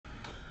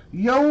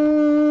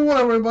Yo,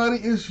 everybody,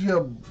 it's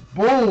your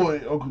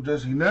boy, Uncle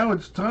Jesse. Now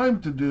it's time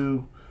to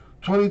do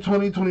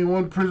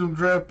 2020-21 Prizm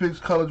Draft Picks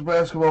College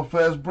Basketball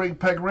Fast Break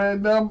Pack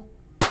Random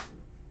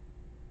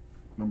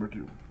number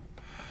 2.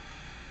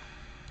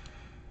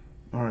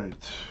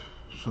 Alright,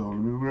 so let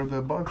me grab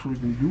that box so we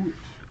can do it.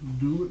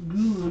 Do it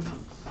good.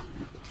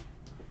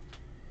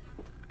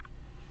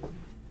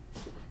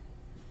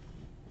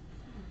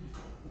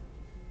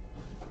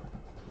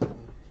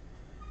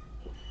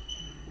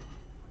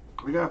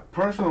 We got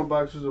personal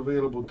boxes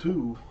available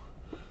too,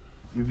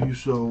 if you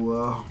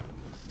so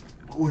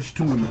wish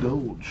to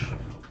indulge.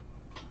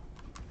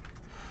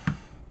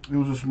 It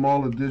was a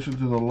small addition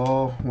to the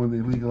law when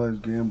they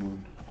legalized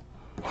gambling.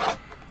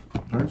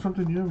 Learn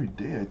something new every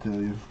day, I tell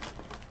you.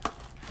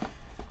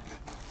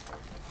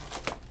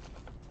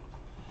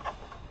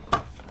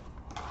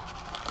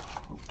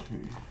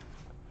 Okay.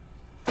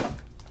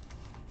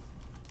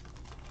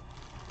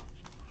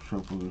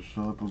 Shuffle this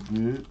up a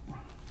bit.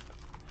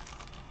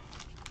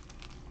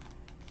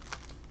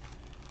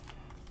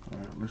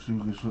 Alright, let's see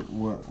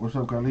what's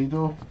up,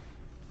 Carlito?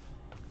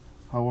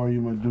 How are you,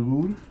 my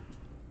dude?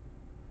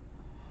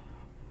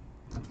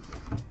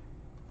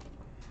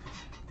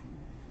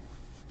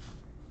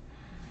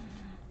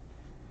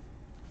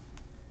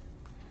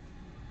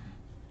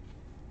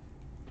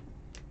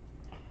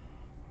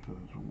 So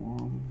that's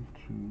 1,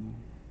 2,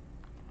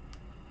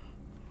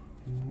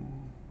 4,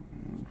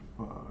 and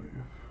 5.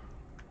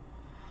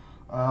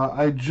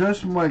 I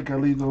just might,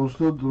 Carlito.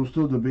 I'm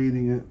still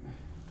debating it.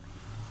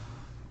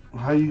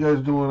 How you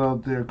guys doing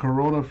out there?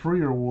 Corona free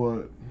or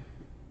what?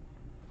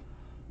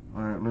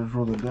 Alright, let's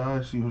roll the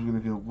die, see who's gonna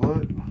get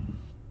what.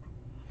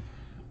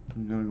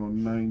 I'm gonna go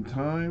 9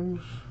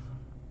 times.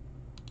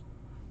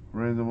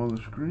 Random on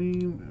the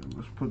screen. And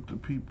let's put the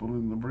people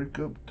in the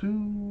breakup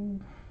too.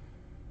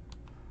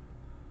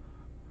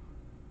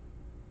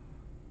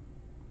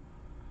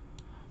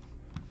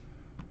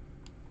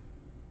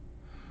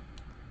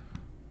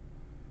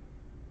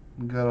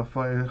 We gotta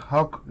fight.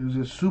 How is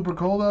it super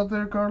cold out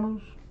there,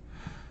 Carlos?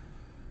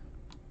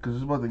 Because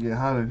it's about to get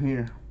hot in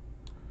here.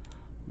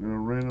 I'm gonna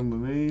random the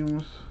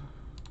names.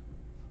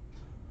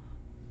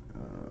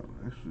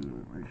 Actually,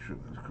 make sure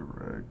that's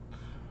correct.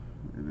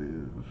 It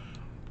is.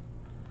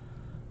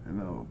 And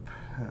now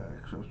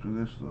packs. Let's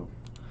do this though.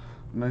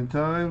 9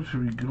 times.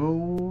 Here we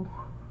go.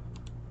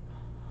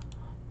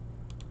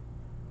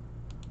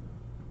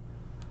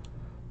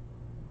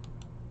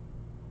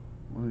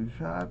 One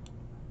shot.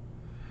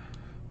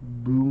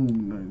 Boom.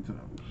 9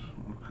 times.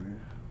 Okay.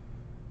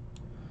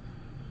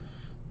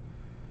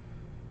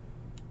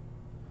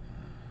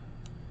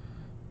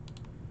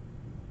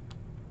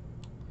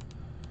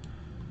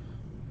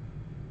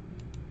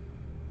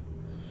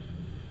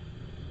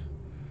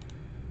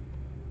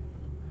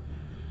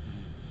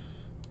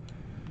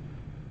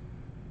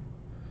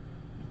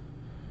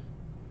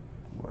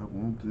 Why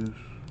won't this?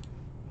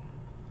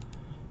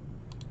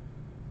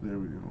 There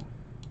we go.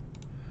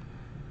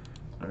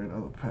 Alright,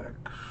 other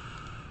packs.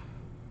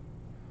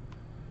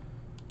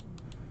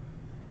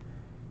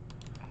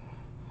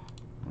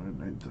 Alright,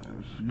 9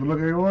 times. Good luck,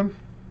 everyone.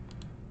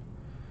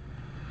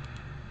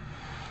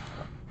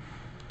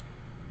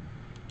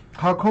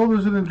 How cold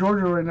is it in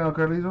Georgia right now,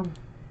 Carlito?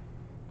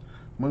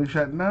 Money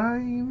shot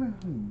 9.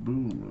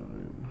 Boom,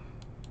 9.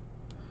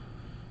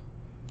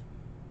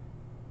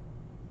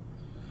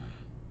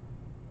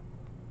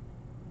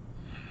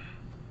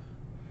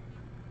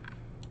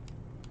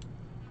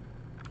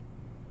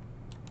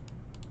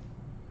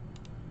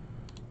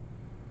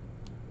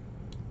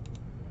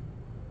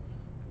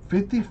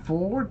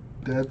 $54?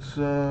 That's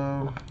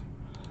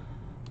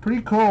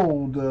pretty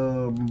cold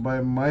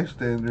by my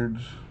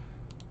standards.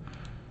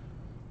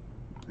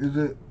 Is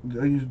it?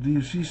 Do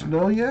you see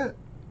snow yet?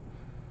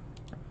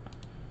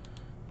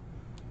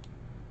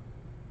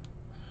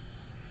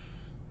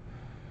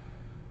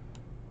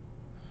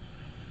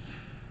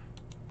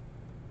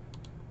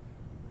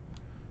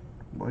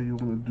 Why you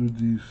want to do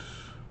these?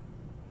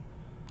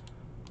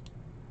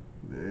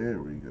 There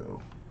we go.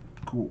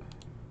 Cool.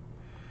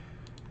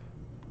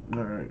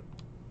 All right.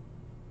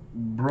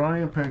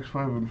 Brian packs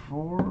 5 and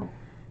 4.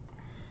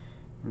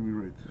 Let me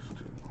write this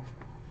down.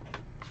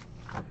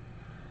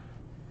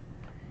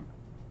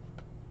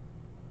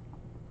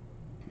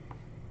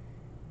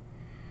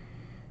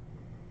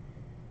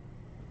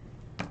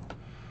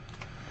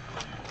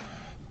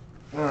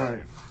 All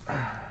right.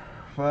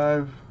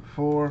 5,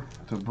 4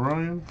 to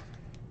Brian.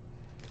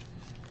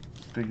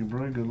 Thank you,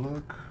 Brian. Good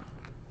luck.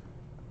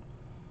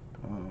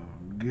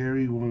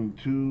 Gary 1 and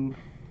 2.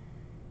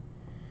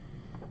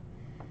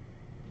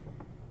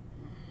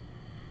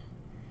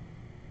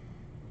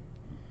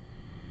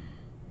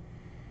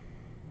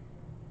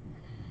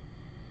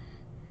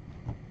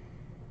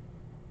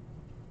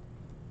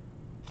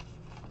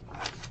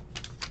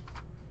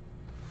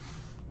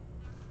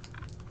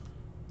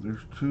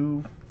 There's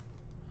 2,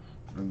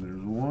 and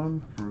there's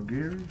 1 for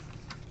Gary.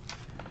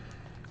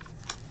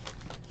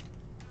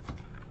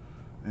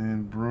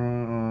 And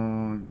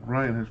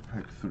Ryan has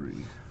packed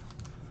 3,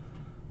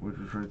 which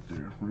is right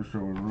there. We're gonna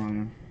start with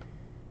Ryan.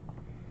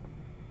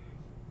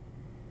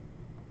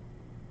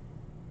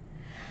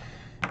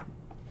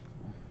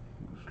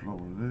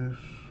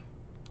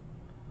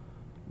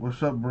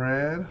 What's up,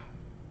 Brad?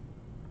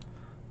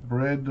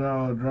 Brad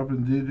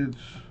dropping digits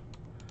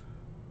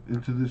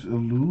into this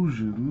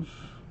Illusions.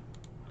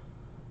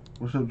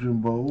 What's up,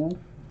 Jimbo?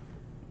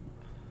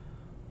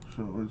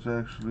 So it's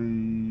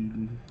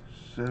actually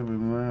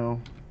 7 now.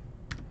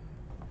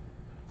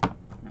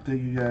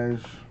 Thank you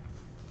guys.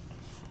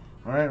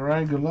 Alright,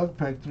 Ryan, good luck.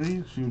 Pack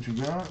 3. See what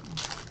you got.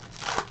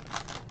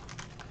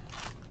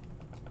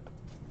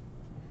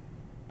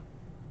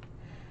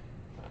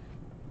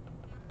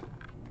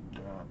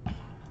 Got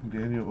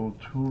Daniel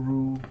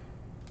Oturu.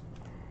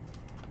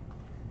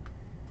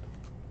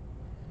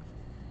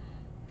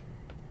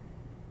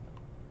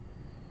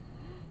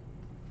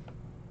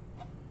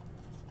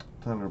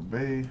 Tyler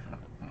Bay.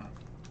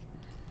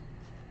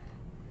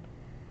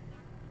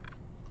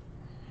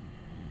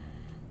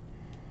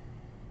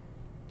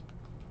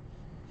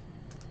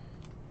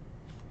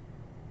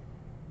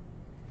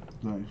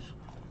 Nice.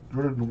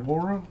 Jordan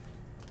Nwora.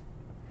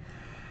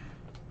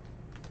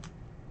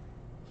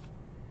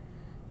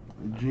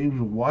 James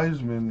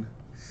Wiseman,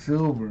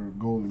 silver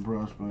golden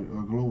prospect,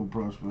 global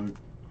prospect.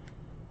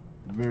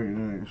 Very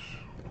nice.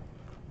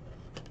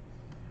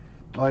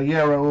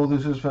 Yeah, Raul,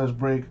 this is fast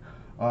break.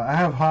 I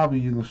have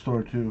Hobby in the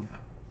store too.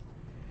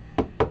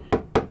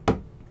 Got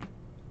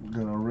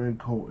a red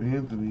Cole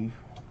Anthony.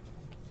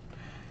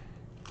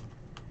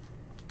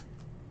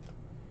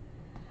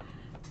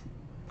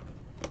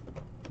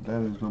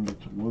 That is number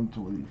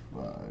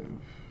 125.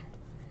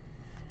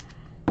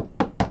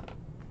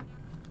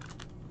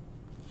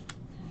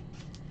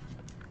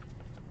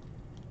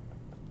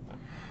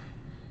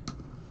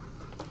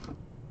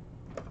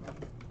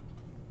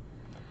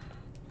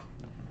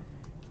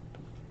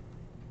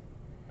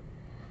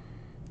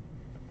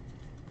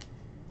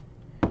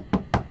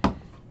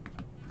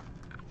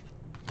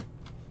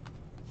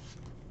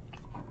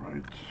 All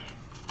right.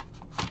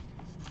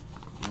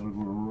 Gotta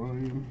go to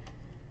Ryan.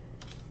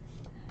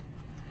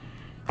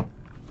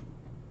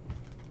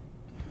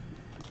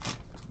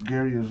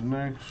 Gary is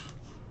next.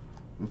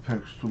 The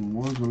packs 2 and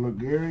 1. Good luck,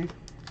 Gary.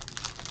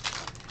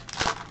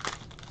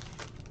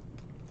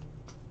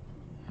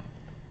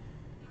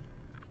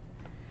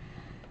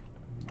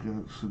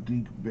 Got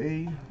Sadiq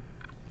Bey.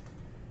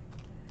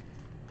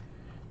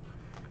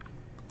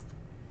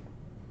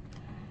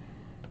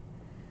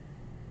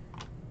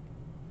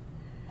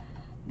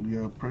 We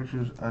got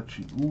Precious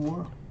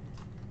Achiuwa.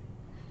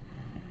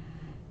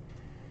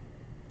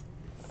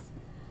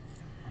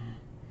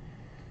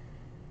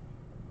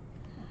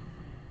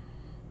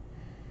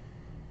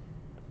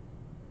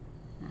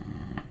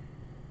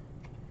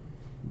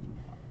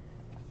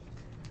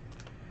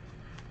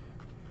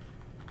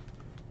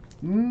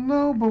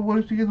 No, but what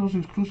if you get those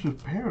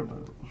exclusive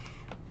parallels?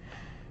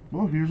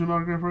 Well, here's an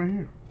autograph right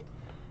here.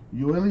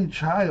 Yoeli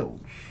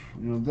Childs.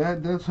 You know,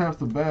 that's half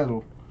the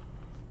battle.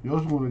 You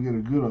also want to get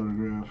a good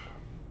autograph.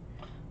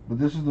 But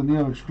this is the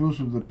neon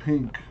exclusive, the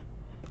pink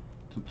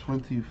to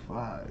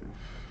 25.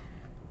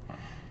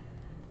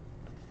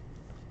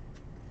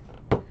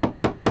 And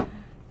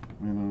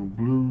a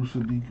blue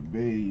Sadiq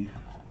Bey,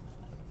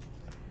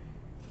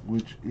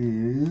 which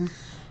is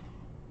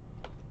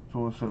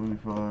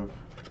 175.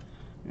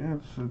 Yeah,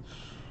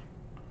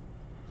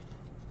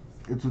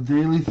 it's a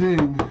daily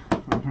thing,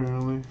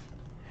 apparently.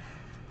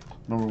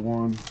 Number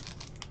 1.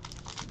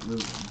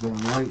 The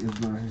light is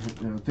not.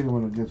 You know, I think I'm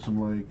gonna get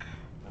some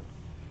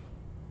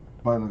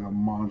buy like a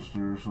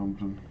monster or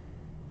something.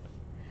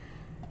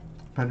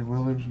 Patrick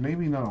Williams,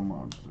 maybe not a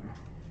monster.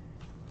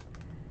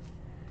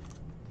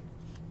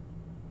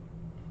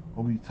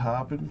 Obi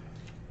Toppin.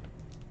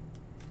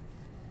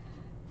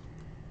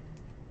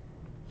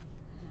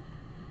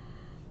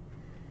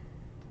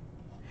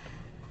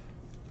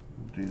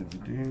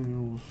 David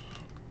Daniels.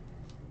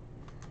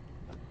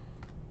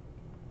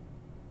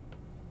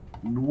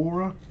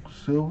 Nwora,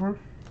 silver.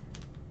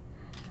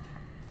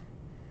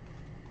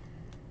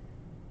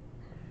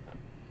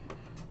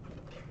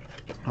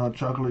 Hot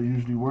chocolate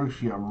usually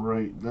works. Yeah,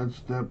 right. Yeah,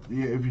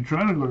 if you're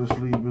trying to go to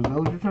sleep, is that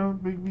what you're trying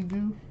to make me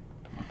do?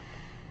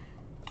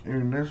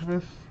 Aaron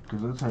Nesmith,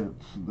 because that's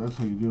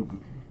how you do it.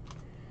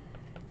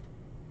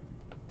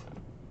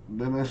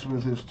 Then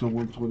Nesmith is to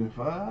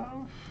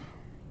 125.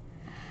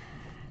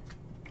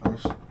 I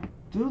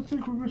still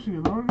think we're missing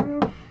an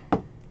autograph,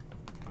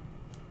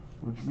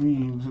 which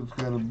means it's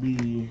got to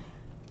be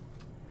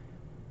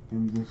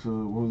in this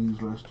one of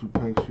these last 2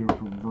 packs here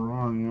for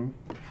Brian.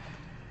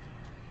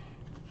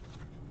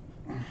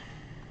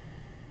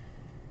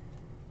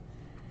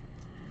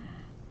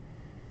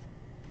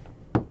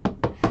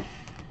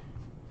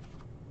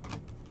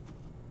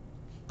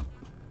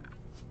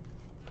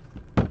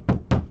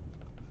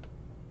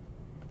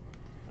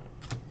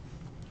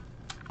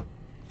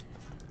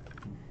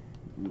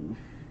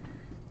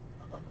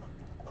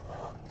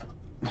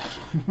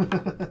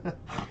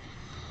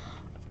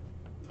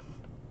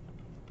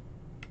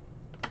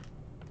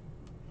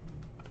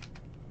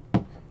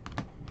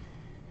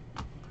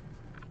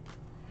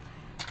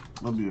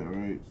 I'll be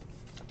alright.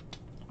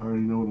 I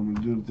already know what I'm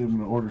gonna do. I'm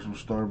gonna order some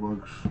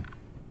Starbucks.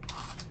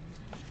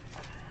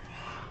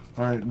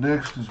 Alright,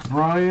 next is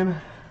Brian.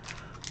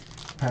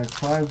 Pack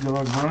 5, good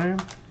luck, Brian.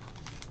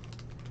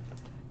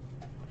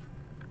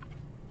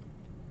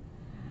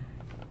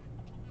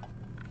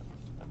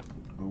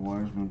 A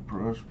Wiseman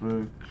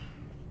prospect.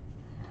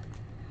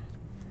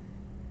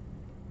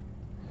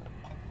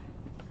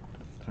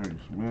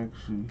 Tyrese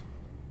Maxey.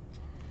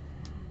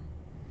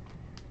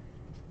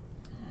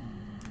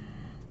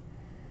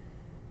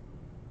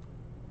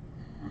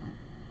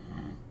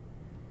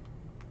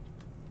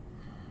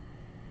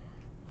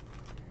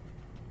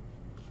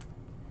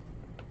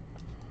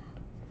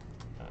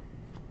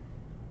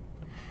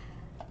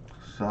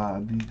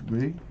 Sadiq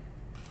Bey.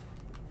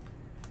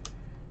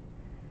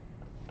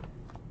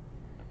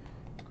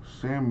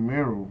 Sam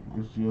Merrill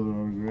is the other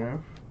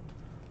autograph.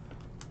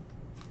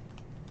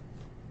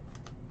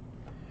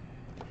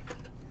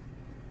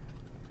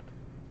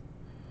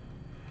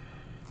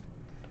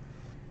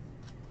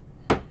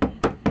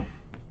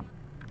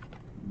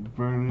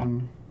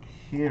 Vernon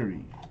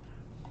Carey.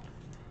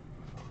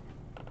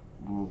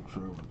 Oh,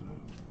 sorry about that.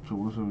 So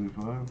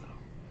 175.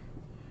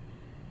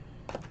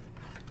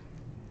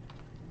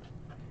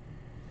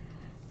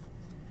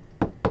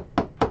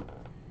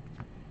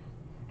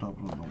 Top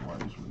of the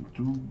Wiseman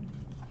 2.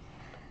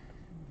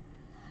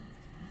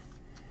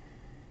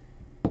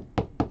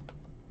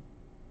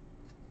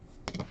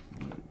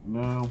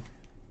 Now,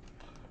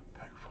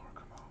 pack 4,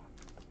 come on.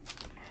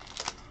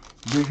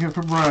 Big hit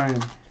for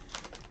Brian.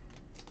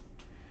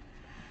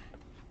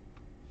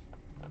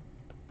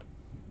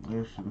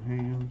 Ashton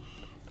Higgins.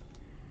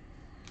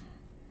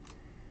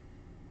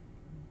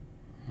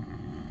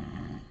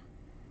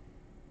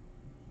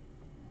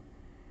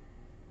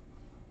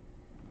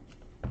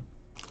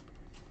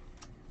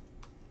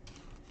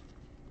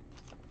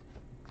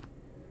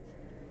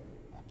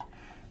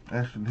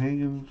 Ashton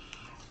Higgins.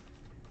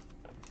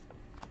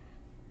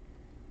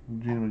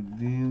 Jim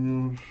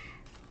McDaniels.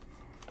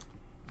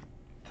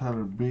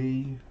 Tyler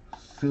Bay.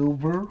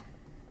 Silver.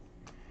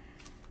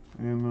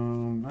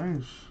 And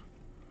nice.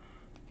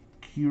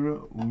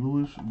 Kira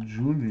Lewis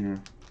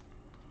Jr.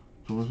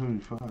 to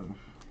 175.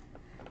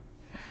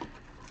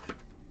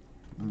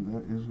 And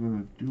that is going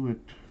to do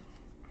it.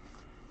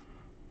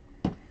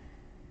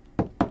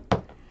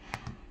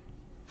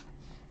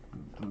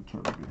 I'll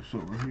try to get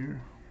silver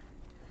here.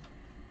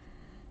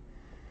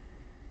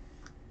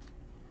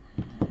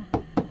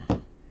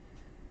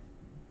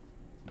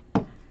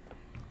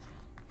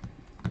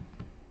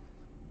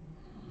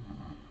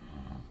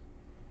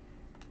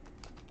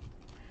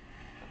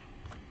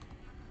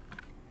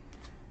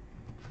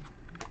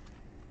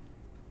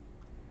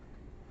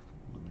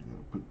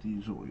 Put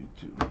these away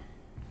too.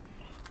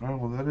 Alright,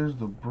 well that is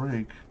the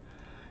break.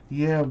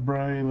 Yeah,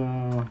 Brian,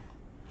 I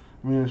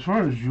mean, as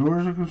far as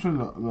yours are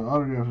concerned, the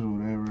autographs is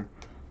whatever.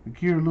 The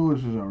Kira Lewis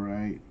is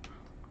alright.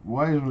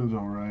 Wiseman's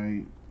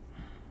alright.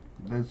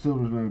 That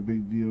silver's not a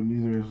big deal,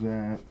 neither is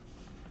that.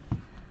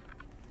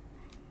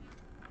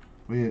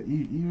 But yeah,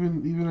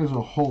 even as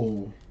a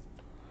whole,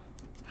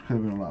 it could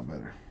have been a lot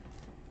better.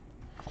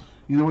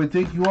 Either way,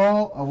 thank you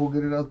all. I will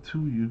get it out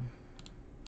to you.